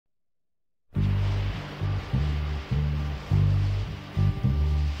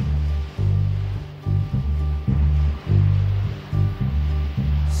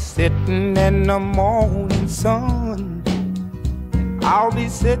sitting in the morning sun. I'll be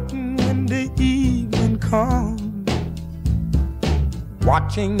sitting when the evening comes,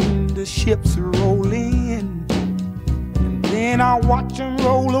 watching the ships roll in, and then I'll watch them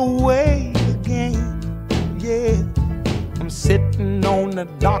roll away again. Yeah, I'm sitting on the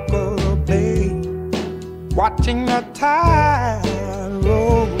dock of the bay, watching the tide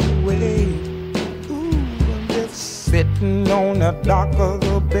roll away. Ooh, I'm just sitting on the dock of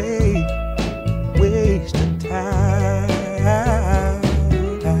the bay, wasting time.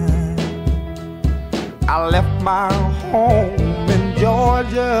 I left my home in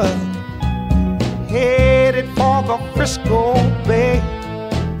Georgia, headed for the Frisco Bay,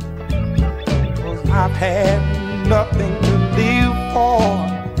 'cause I've had nothing to live for,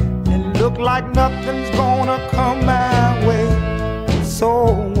 and look like nothing's gonna come my way. So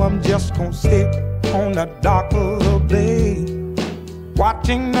I'm just gonna sit on the dock of the bay,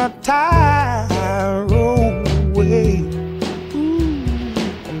 watching the tide roll away.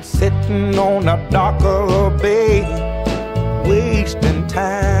 Sitting on the dock of the bay, wasting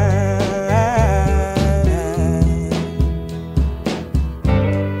time.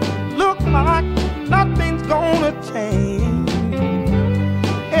 Look like nothing's gonna change,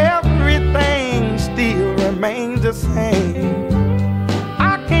 everything still remains the same.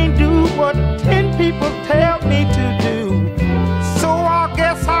 I can't do what 10 people tell me to do, so I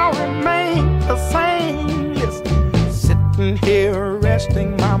guess I'll remain the same. Listen, sitting here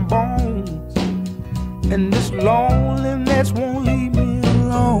resting my bones, and this loneliness won't leave me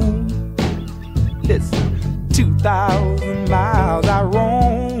alone. Listen, 2,000 miles I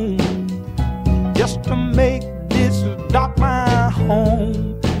roam just to make this dock my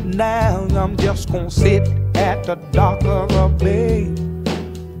home. Now I'm just gonna sit at the dock of the bay,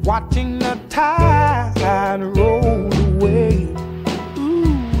 watching the tide roll away.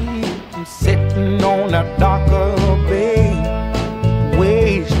 Ooh, I'm sitting on the dock of the